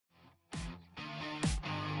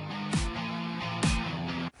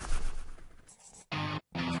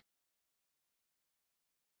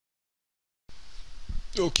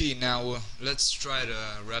Okay, now let's try to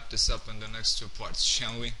wrap this up in the next two parts,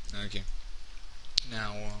 shall we? Okay.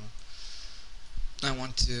 Now I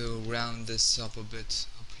want to round this up a bit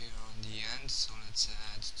up here on the end, so let's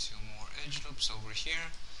add two more edge loops over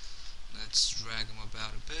here. Let's drag them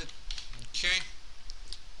about a bit. Okay.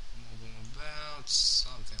 Move them about,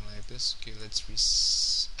 something like this. Okay,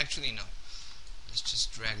 let's actually no. Let's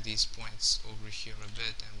just drag these points over here a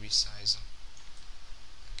bit and resize them.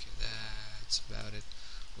 Okay, that's about it.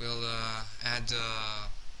 We'll add a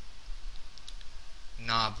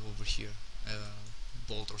knob over here, a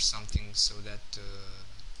bolt or something, so that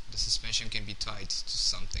the suspension can be tied to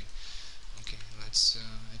something. Okay, let's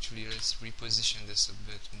reposition this a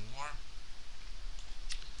bit more.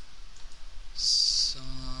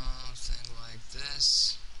 Something like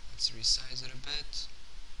this. Let's resize it a bit.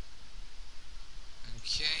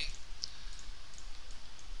 Okay.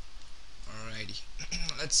 Alrighty.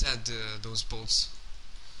 Let's add those bolts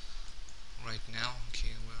right now.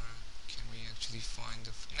 Okay, where can we actually find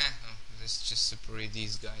the... no, let's just separate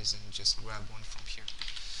these guys and just grab one from here.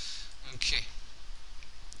 Okay.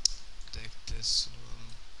 Take this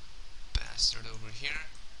little bastard over here.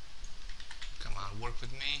 Come on, work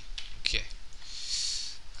with me. Okay.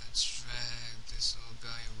 Let's drag this little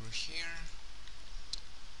guy over here.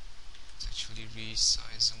 Let's actually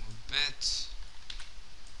resize him a bit.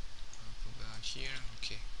 Up about here.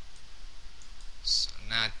 Okay. So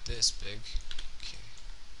not this big. Okay.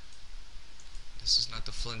 This is not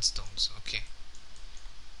the Flintstones. Okay.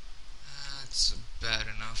 That's bad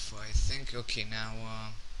enough, I think. Okay, now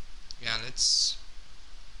yeah, let's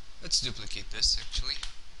duplicate this actually,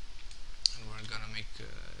 and we're gonna make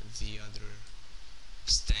the other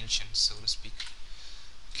extension, so to speak.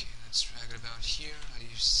 Okay, let's drag it about here.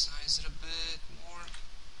 Resize it a bit more.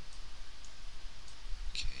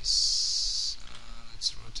 Okay, so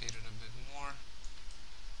let's rotate it a bit more.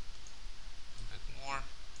 A bit more.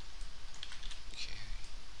 Okay.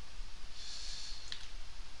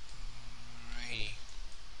 Alrighty.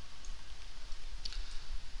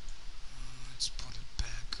 Let's put it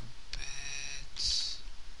back a bit.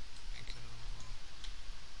 Make it a little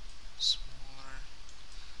smaller.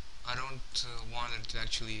 I don't want it to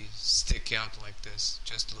actually stick out like this.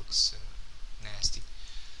 Just looks nasty.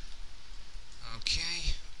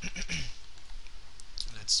 Okay.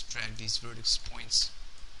 Let's drag these vertex points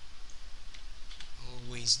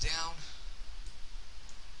always down.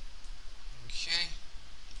 Okay.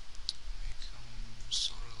 Make them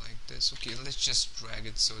sort of like this. Okay, let's just drag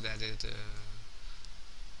it so that it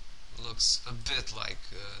looks a bit like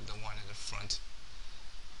the one in the front.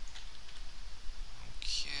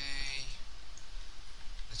 Okay.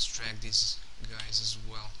 Let's drag these guys as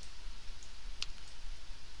well.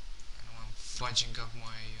 I know I'm fudging up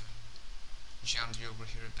my geometry over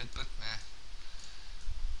here a bit, but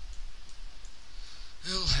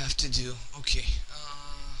it'll have to do. Okay.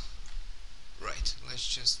 Right. Let's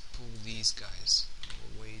just pull these guys a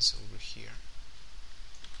little ways over here.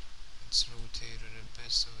 Let's rotate it a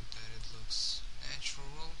bit so that it looks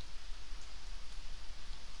natural.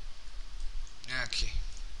 Okay.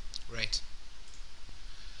 Right.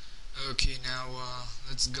 Okay, now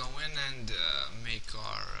let's go in and make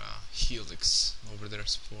our helix over there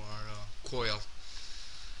for our coil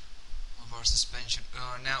of our suspension.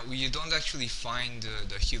 Now, you don't actually find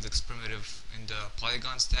the helix primitive in the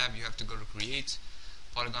polygons tab. You have to go to create,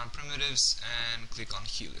 polygon primitives, and click on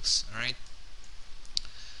helix. Alright.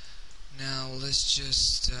 Now let's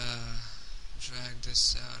just drag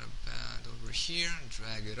this out about over here and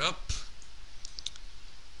drag it up.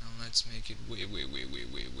 Now let's make it way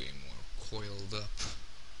more coiled up.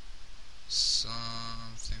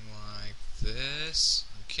 Something like this.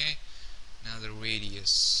 Okay. Now the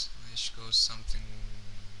radius. Let's go something,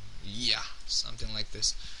 yeah, something like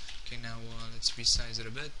this. Okay, now let's resize it a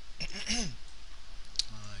bit.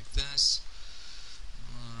 Like this.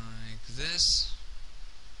 Like this.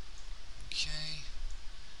 Okay.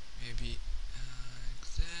 Maybe like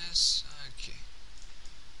this. Okay.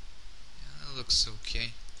 Yeah, that looks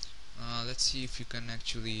okay. Let's see if you can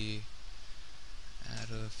actually add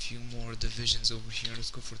a few more divisions over here.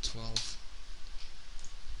 Let's go for 12.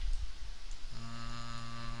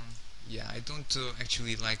 Yeah, I don't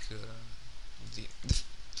actually like the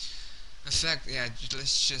fact. Yeah,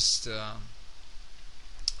 let's just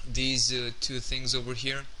these two things over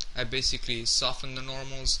here. I basically soften the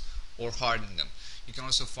normals or harden them. You can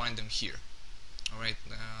also find them here. Alright,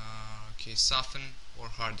 okay, soften or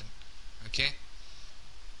harden. Okay.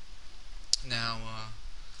 Now,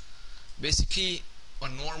 basically, a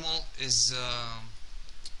normal is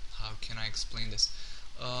how can I explain this?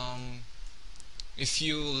 If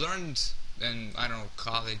you learned in, I don't know,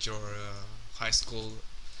 college or high school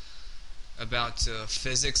about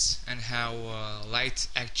physics and how light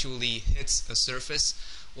actually hits a surface.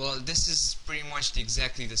 Well, this is pretty much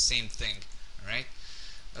exactly the same thing. Alright?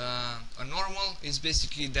 A normal is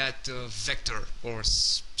basically that vector or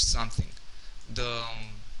something. The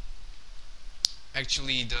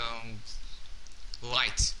actually the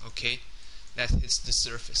light, okay, that hits the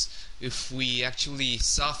surface. If we actually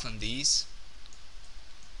soften these,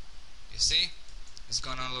 you see, it's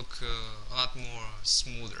gonna look a lot more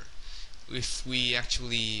smoother. If we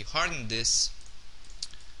actually harden this,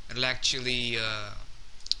 it'll actually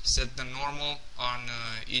set the normal on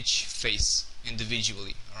each face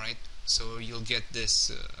individually. Alright, so you'll get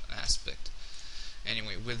this aspect.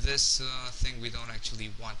 Anyway, with this thing we don't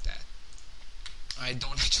actually want that. I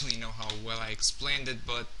don't actually know how well I explained it,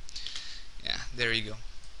 but yeah, there you go.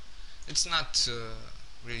 It's not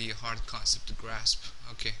really a hard concept to grasp.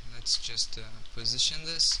 Okay, let's just position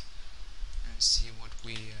this and see what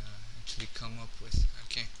we actually come up with.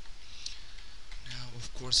 Okay, now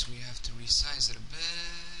of course we have to resize it a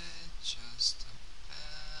bit, just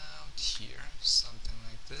about here, something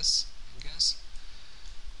like this, I guess.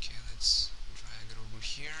 Okay, let's drag it over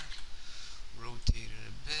here, rotate it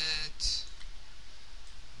a bit,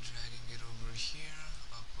 dragging it over here,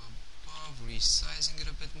 up above, resizing it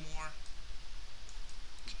a bit more.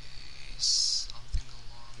 Okay, something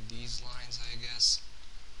along these lines, I guess.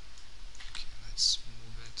 Okay, let's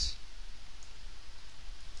move it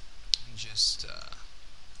and just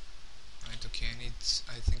right. Okay,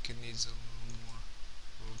 I think it needs a little more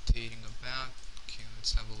rotating about. Okay,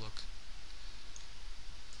 let's have a look.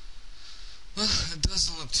 Well, it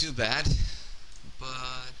doesn't look too bad,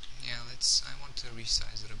 but yeah, I want to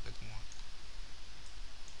resize it a bit more.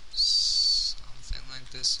 Something like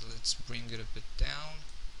this. So let's bring it a bit down.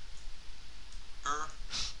 Okay.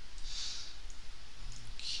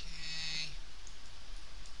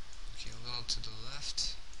 Okay, a little to the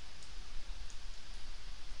left.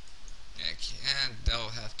 Okay, and that'll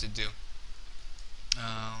have to do.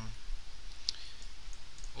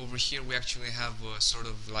 Over here we actually have a sort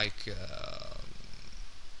of like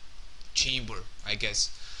chamber, I guess,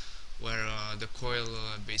 where the coil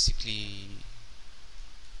basically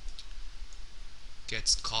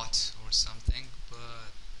gets caught or something, but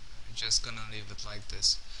I'm just gonna leave it like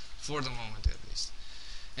this for the moment at least.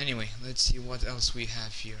 Anyway, let's see what else we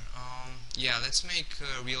have here. Yeah, let's make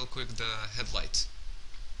real quick the headlight,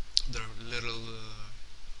 the little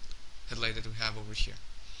headlight that we have over here.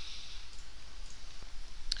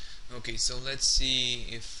 Okay, so let's see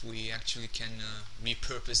if we actually can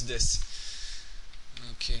repurpose this.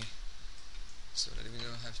 Okay, so that we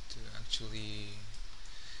don't have to actually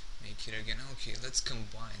make it again. Okay, let's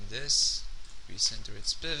combine this, recenter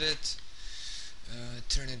its pivot,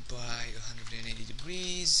 turn it by 180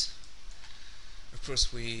 degrees. Of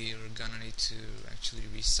course we are gonna need to actually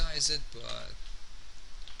resize it, but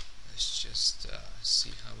let's just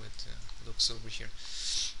see how it looks over here.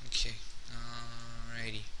 Okay,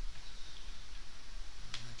 alrighty.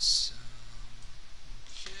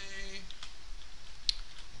 Okay,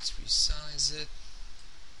 let's resize it.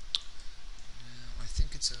 Now I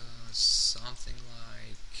think it's something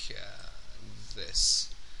like this,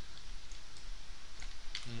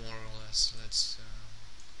 more or less. Let's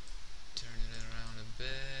turn it around a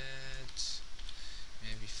bit,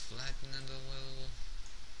 maybe flatten it a little.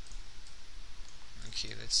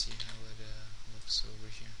 Okay, let's see how it looks over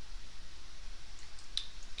here.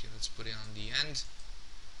 Okay, let's put it on the end.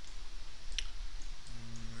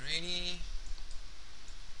 Alrighty.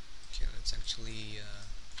 Okay, let's actually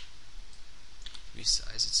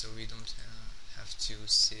resize it so we don't have to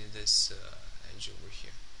see this edge over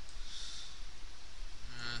here.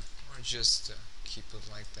 Or just keep it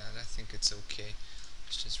like that. I think it's okay.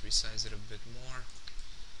 Let's just resize it a bit more.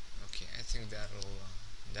 Okay, I think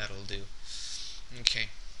that'll do. Okay,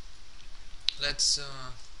 let's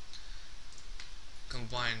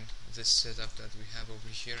combine this setup that we have over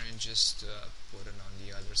here and just put it on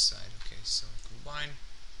the other side. Okay, so combine.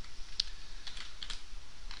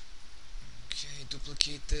 Okay,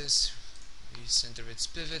 duplicate this, recenter its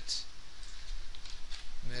pivot,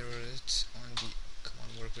 mirror it on the, come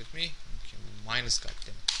on, work with me. Okay, minus,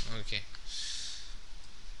 goddamn it. Okay,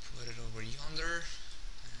 put it over yonder,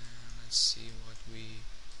 and let's see what we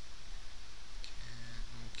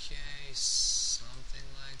can. Okay, something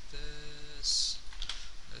like this.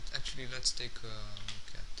 Actually, let's take a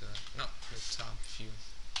look at the top view.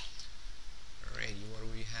 Alrighty, what do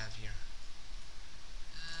we have here?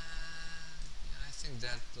 Yeah, I think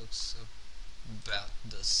that looks about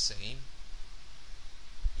the same.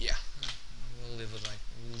 Yeah,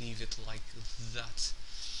 leave it like that.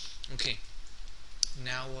 Okay,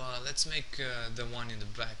 now let's make the one in the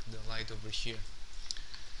back, the light over here.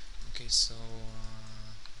 Okay, so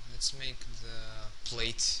let's make the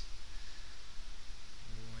plate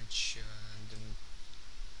which the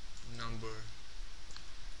number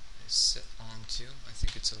is set onto. I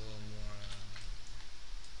think it's a little more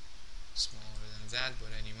smaller than that, but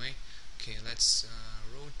anyway. Okay, let's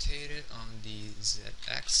rotate it on the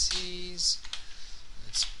z-axis.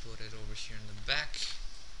 Let's put it over here in the back,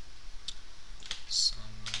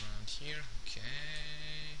 somewhere around here. Okay,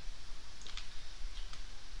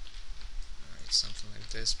 alright, something like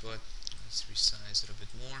this, but let's resize it a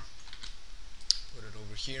bit more. Put it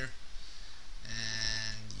over here,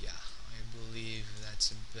 and yeah, I believe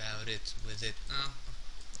that's about it with it.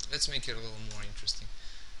 Let's make it a little more interesting,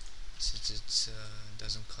 since it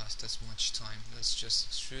doesn't cost us much time. Let's just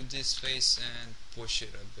extrude this face and push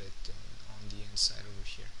it a bit on the inside over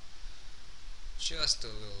here, just a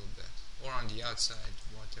little bit, or on the outside,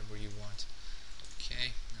 whatever you want.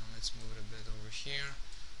 Okay, now let's move it a bit over here.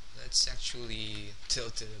 Let's actually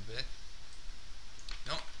tilt it a bit.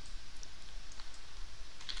 No.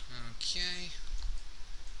 Okay,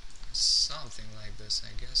 something like this,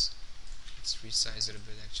 I guess. Let's resize it a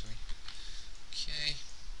bit actually. Okay,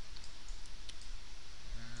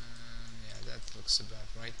 yeah, that looks about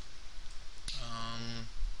right.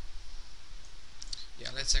 Yeah,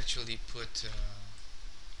 let's actually put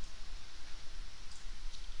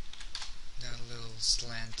that little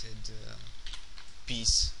slanted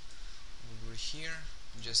piece over here.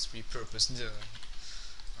 Just repurpose the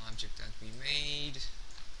object that we made.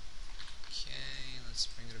 Okay, let's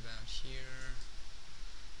bring it about here.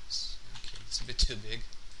 Okay, it's a bit too big,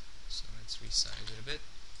 so let's resize it a bit.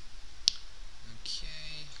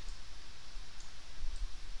 Okay,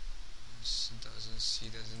 this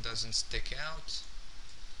doesn't stick out.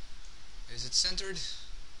 Is it centered?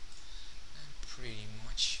 Pretty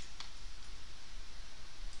much.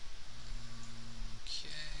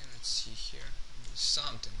 Okay, let's see here.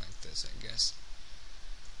 Something like this, I guess.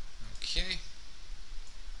 Okay.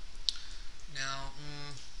 Now,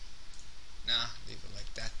 nah, leave it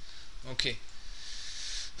like that. Okay.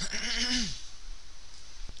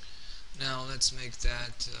 Now let's make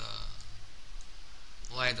that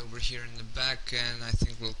light over here in the back, and I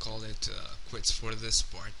think we'll call it quits for this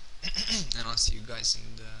part. And I'll see you guys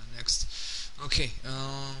in the next. Okay,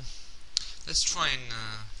 let's try and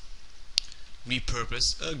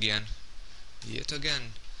repurpose yet again,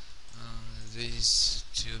 these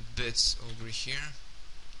two bits over here.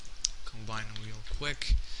 Combine them real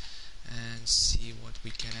quick and see what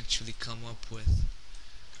we can actually come up with.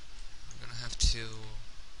 I'm gonna have to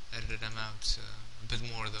edit them out a bit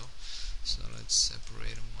more though, so let's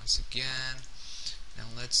separate them once again. Now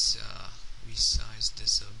let's resize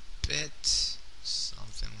this a bit,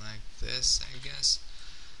 something like this, I guess.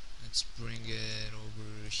 Let's bring it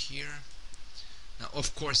over here. Now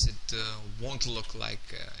of course it won't look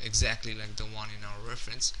like exactly like the one in our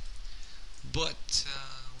reference, but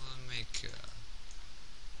we'll make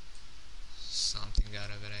something out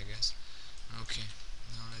of it, I guess. Okay,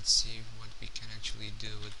 now let's see what we can actually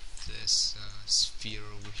do with this sphere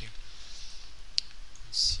over here.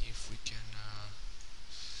 Let's see if we can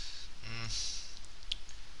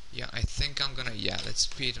yeah, I think I'm gonna, yeah, let's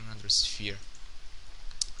create another sphere,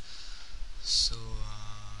 so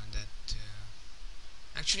that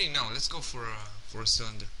actually no, let's go for a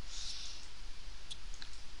cylinder.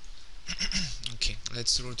 Okay,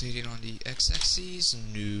 let's rotate it on the x-axis,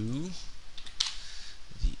 no,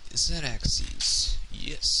 the z-axis,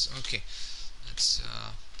 yes. Okay, let's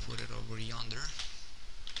put it over yonder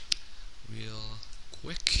real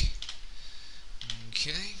quick.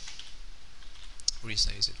 Okay,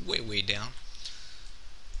 resize it way down.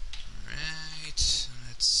 Alright,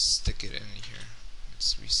 let's stick it in here.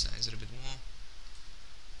 Let's resize it a bit more.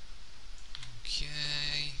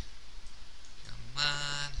 Okay, come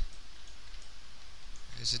on.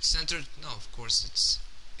 Is it centered? No, of course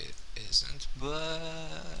it isn't, but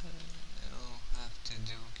it'll have to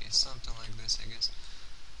do. Okay, something like this, I guess.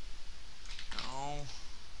 No.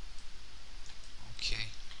 Okay.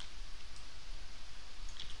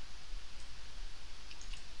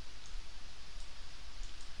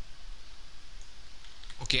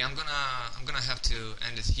 Okay, I'm gonna have to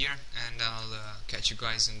end it here, and I'll catch you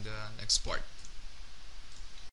guys in the next part.